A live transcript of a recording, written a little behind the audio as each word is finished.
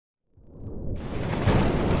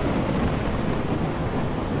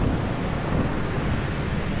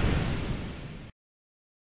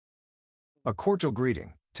A cordial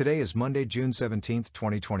greeting. Today is Monday, June 17,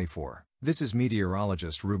 2024. This is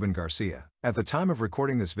meteorologist Ruben Garcia. At the time of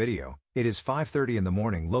recording this video, it is 5:30 in the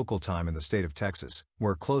morning local time in the state of Texas,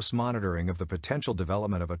 where close monitoring of the potential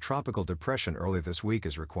development of a tropical depression early this week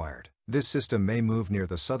is required. This system may move near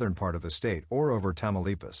the southern part of the state or over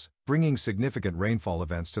Tamaulipas, bringing significant rainfall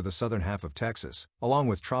events to the southern half of Texas, along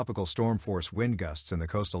with tropical storm force wind gusts in the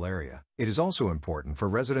coastal area. It is also important for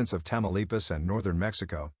residents of Tamaulipas and northern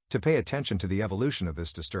Mexico to pay attention to the evolution of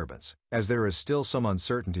this disturbance, as there is still some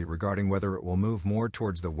uncertainty regarding whether it will move more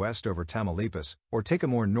towards the west over Tamaulipas or take a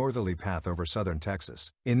more northerly path over southern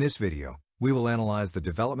Texas. In this video, we will analyze the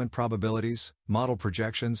development probabilities, model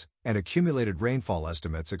projections, and accumulated rainfall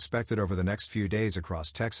estimates expected over the next few days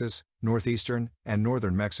across Texas, northeastern, and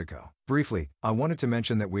northern Mexico. Briefly, I wanted to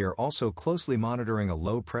mention that we are also closely monitoring a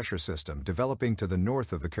low-pressure system developing to the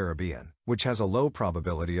north of the Caribbean, which has a low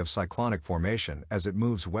probability of cyclonic formation as it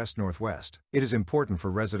moves west-northwest. It is important for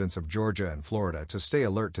residents of Georgia and Florida to stay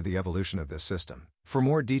alert to the evolution of this system. For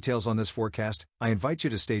more details on this forecast, I invite you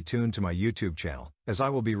to stay tuned to my YouTube channel, as I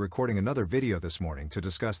will be recording another video this morning to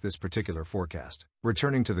discuss this particular forecast.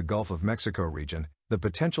 Returning to the Gulf of Mexico region, the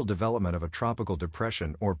potential development of a tropical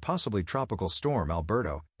depression or possibly Tropical Storm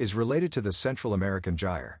Alberto is related to the Central American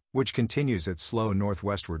gyre, which continues its slow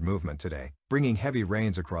northwestward movement today, bringing heavy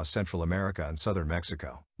rains across Central America and southern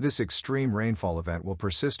Mexico. This extreme rainfall event will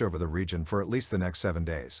persist over the region for at least the next 7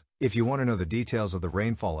 days. If you want to know the details of the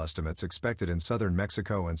rainfall estimates expected in southern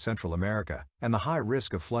Mexico and Central America, and the high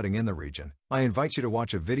risk of flooding in the region, I invite you to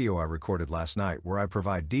watch a video I recorded last night where I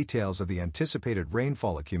provide details of the anticipated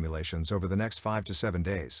rainfall accumulations over the next 5 to 7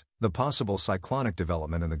 days. The possible cyclonic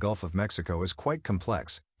development in the Gulf of Mexico is quite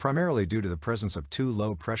complex, primarily due to the presence of two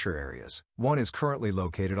low-pressure areas. One is currently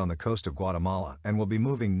located on the coast of Guatemala and will be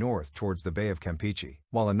moving north towards the Bay of Campeche,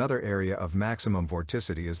 while another area of maximum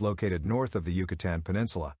vorticity is located north of the Yucatan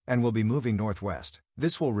Peninsula and will be moving northwest.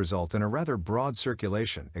 This will result in a rather broad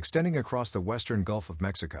circulation extending across the western Gulf of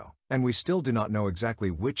Mexico, and we still do not know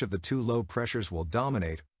exactly which of the two low pressures will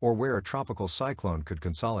dominate or where a tropical cyclone could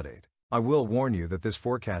consolidate. I will warn you that this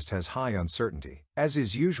forecast has high uncertainty, as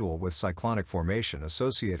is usual with cyclonic formation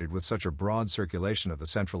associated with such a broad circulation of the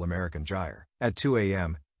Central American gyre. At 2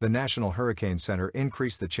 a.m., the National Hurricane Center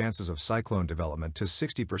increased the chances of cyclone development to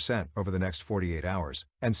 60% over the next 48 hours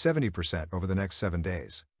and 70% over the next 7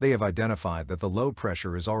 days. They have identified that the low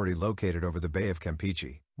pressure is already located over the Bay of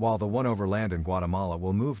Campeche, while the one over land in Guatemala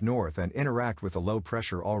will move north and interact with the low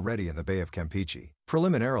pressure already in the Bay of Campeche.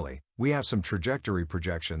 Preliminarily, we have some trajectory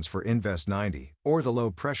projections for Invest 90, or the low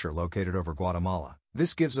pressure located over Guatemala.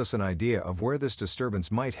 This gives us an idea of where this disturbance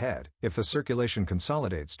might head if the circulation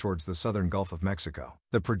consolidates towards the southern Gulf of Mexico.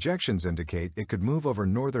 The projections indicate it could move over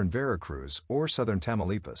northern Veracruz or southern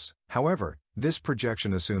Tamaulipas. However, this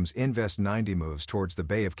projection assumes Invest 90 moves towards the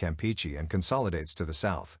Bay of Campeche and consolidates to the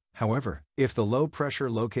south. However, if the low pressure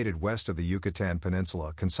located west of the Yucatan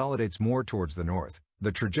Peninsula consolidates more towards the north,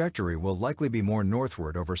 the trajectory will likely be more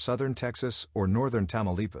northward over southern Texas or northern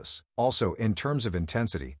Tamaulipas. Also, in terms of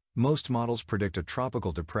intensity, most models predict a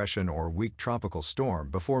tropical depression or weak tropical storm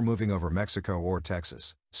before moving over Mexico or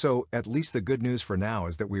Texas. So, at least the good news for now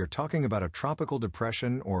is that we are talking about a tropical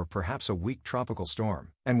depression or perhaps a weak tropical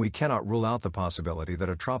storm, and we cannot rule out the possibility that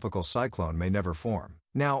a tropical cyclone may never form.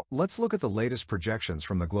 Now, let's look at the latest projections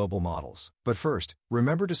from the global models. But first,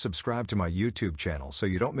 remember to subscribe to my YouTube channel so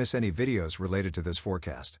you don't miss any videos related to this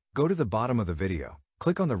forecast. Go to the bottom of the video,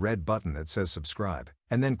 click on the red button that says subscribe,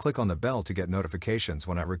 and then click on the bell to get notifications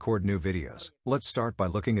when I record new videos. Let's start by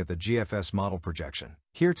looking at the GFS model projection.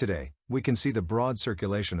 Here today, we can see the broad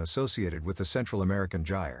circulation associated with the Central American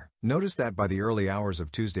gyre. Notice that by the early hours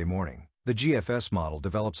of Tuesday morning, the GFS model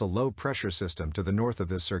develops a low-pressure system to the north of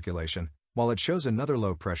this circulation, while it shows another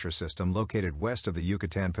low-pressure system located west of the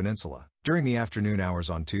Yucatan Peninsula. During the afternoon hours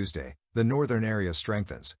on Tuesday, the northern area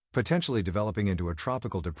strengthens, potentially developing into a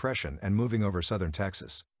tropical depression and moving over southern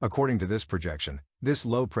Texas. According to this projection, this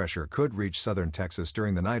low pressure could reach southern Texas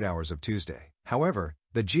during the night hours of Tuesday. However,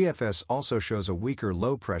 the GFS also shows a weaker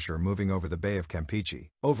low pressure moving over the Bay of Campeche.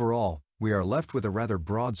 Overall, we are left with a rather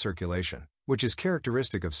broad circulation, which is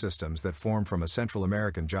characteristic of systems that form from a Central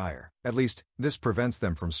American gyre. At least, this prevents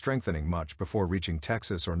them from strengthening much before reaching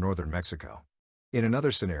Texas or northern Mexico. In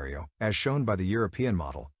another scenario, as shown by the European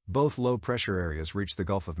model, both low-pressure areas reach the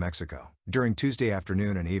Gulf of Mexico. During Tuesday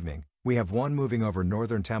afternoon and evening, we have one moving over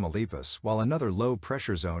northern Tamaulipas while another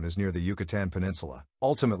low-pressure zone is near the Yucatan Peninsula.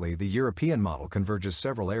 Ultimately, the European model converges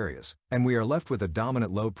several areas, and we are left with a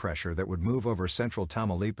dominant low pressure that would move over central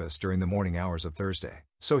Tamaulipas during the morning hours of Thursday.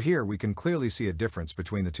 So here we can clearly see a difference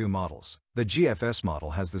between the two models. the GFS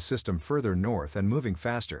model has the system further north and moving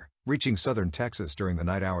faster, reaching southern Texas during the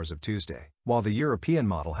night hours of Tuesday, while the European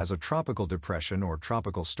model has a tropical depression or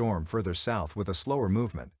tropical storm further south with a slower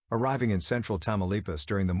movement, arriving in central Tamaulipas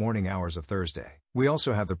during the morning hours of Thursday. We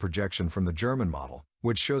also have the projection from the German model,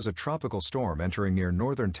 which shows a tropical storm entering near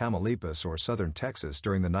northern Tamaulipas or southern Texas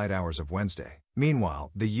during the night hours of Wednesday.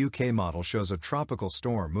 Meanwhile, the UK model shows a tropical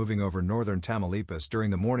storm moving over northern Tamaulipas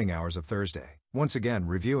during the morning hours of Thursday. Once again,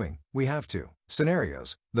 reviewing, we have two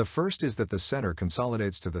scenarios. The first is that the center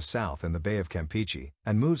consolidates to the south in the Bay of Campeche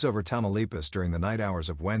and moves over Tamaulipas during the night hours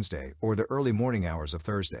of Wednesday or the early morning hours of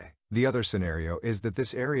Thursday. The other scenario is that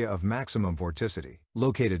this area of maximum vorticity,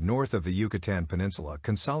 located north of the Yucatan Peninsula,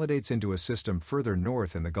 consolidates into a system further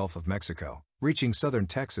north in the Gulf of Mexico, reaching southern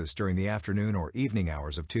Texas during the afternoon or evening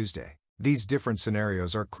hours of Tuesday. These different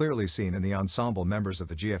scenarios are clearly seen in the ensemble members of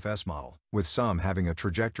the GFS model, with some having a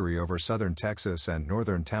trajectory over southern Texas and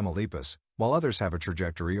northern Tamaulipas, while others have a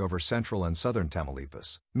trajectory over central and southern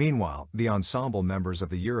Tamaulipas. Meanwhile, the ensemble members of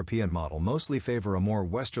the European model mostly favor a more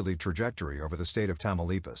westerly trajectory over the state of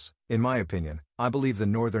Tamaulipas. In my opinion, I believe the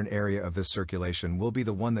northern area of this circulation will be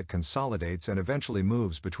the one that consolidates and eventually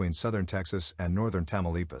moves between southern Texas and northern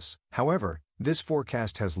Tamaulipas. However, this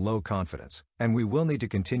forecast has low confidence, and we will need to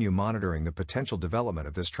continue monitoring the potential development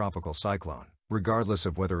of this tropical cyclone. Regardless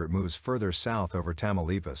of whether it moves further south over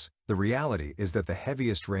Tamaulipas, the reality is that the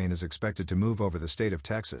heaviest rain is expected to move over the state of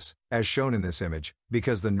Texas, as shown in this image,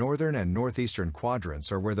 because the northern and northeastern quadrants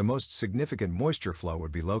are where the most significant moisture flow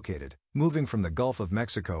would be located, moving from the Gulf of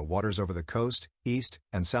Mexico waters over the coast, east,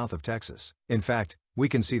 and south of Texas. In fact, we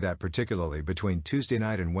can see that particularly between Tuesday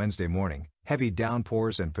night and Wednesday morning, heavy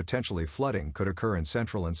downpours and potentially flooding could occur in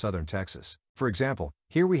central and southern Texas. For example,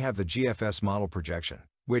 here we have the GFS model projection,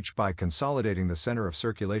 which, by consolidating the center of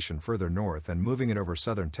circulation further north and moving it over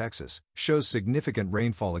southern Texas, shows significant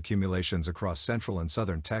rainfall accumulations across central and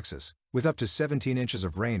southern Texas, with up to 17 inches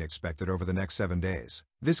of rain expected over the next 7 days.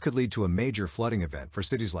 This could lead to a major flooding event for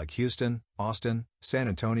cities like Houston, Austin, San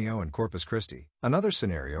Antonio, and Corpus Christi. Another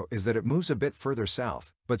scenario is that it moves a bit further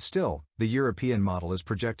south, but still, the European model is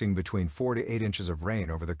projecting between 4 to 8 inches of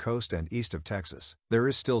rain over the coast and east of Texas. There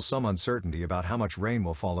is still some uncertainty about how much rain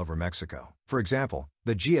will fall over Mexico. For example,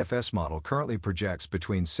 the GFS model currently projects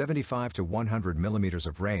between 75 to 100 millimeters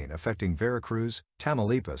of rain affecting Veracruz,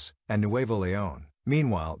 Tamaulipas, and Nuevo León.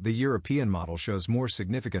 Meanwhile, the European model shows more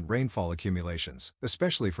significant rainfall accumulations,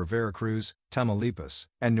 especially for Veracruz, Tamaulipas,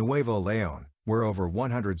 and Nuevo León, where over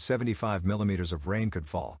 175 millimeters of rain could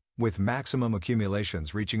fall, with maximum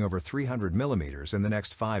accumulations reaching over 300 millimeters in the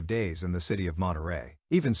next 5 days in the city of Monterrey.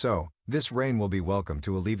 Even so, this rain will be welcome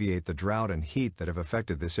to alleviate the drought and heat that have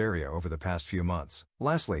affected this area over the past few months.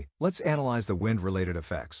 Lastly, let's analyze the wind-related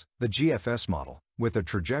effects. The GFS model, with a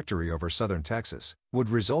trajectory over southern Texas, would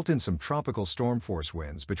result in some tropical storm force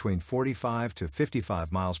winds between 45 to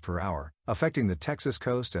 55 miles per hour, affecting the Texas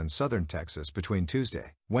coast and southern Texas between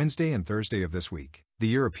Tuesday, Wednesday, and Thursday of this week. The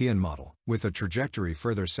European model, with a trajectory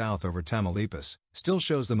further south over Tamaulipas, still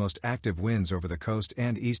shows the most active winds over the coast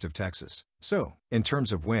and east of Texas. So, in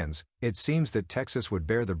terms of winds, it seems that Texas would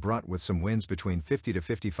bear the brunt with some winds between 50 to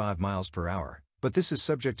 55 miles per hour. But this is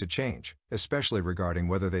subject to change, especially regarding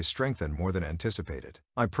whether they strengthen more than anticipated.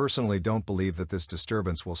 I personally don't believe that this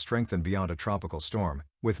disturbance will strengthen beyond a tropical storm,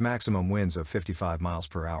 with maximum winds of 55 miles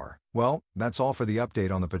per hour. Well, that's all for the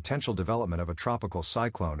update on the potential development of a tropical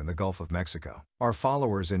cyclone in the Gulf of Mexico. Our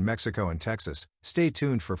followers in Mexico and Texas, stay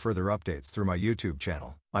tuned for further updates through my YouTube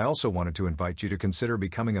channel. I also wanted to invite you to consider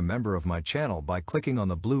becoming a member of my channel by clicking on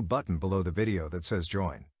the blue button below the video that says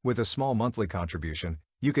Join. With a small monthly contribution,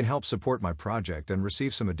 you can help support my project and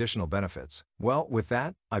receive some additional benefits. Well, with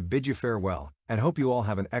that, I bid you farewell, and hope you all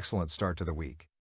have an excellent start to the week.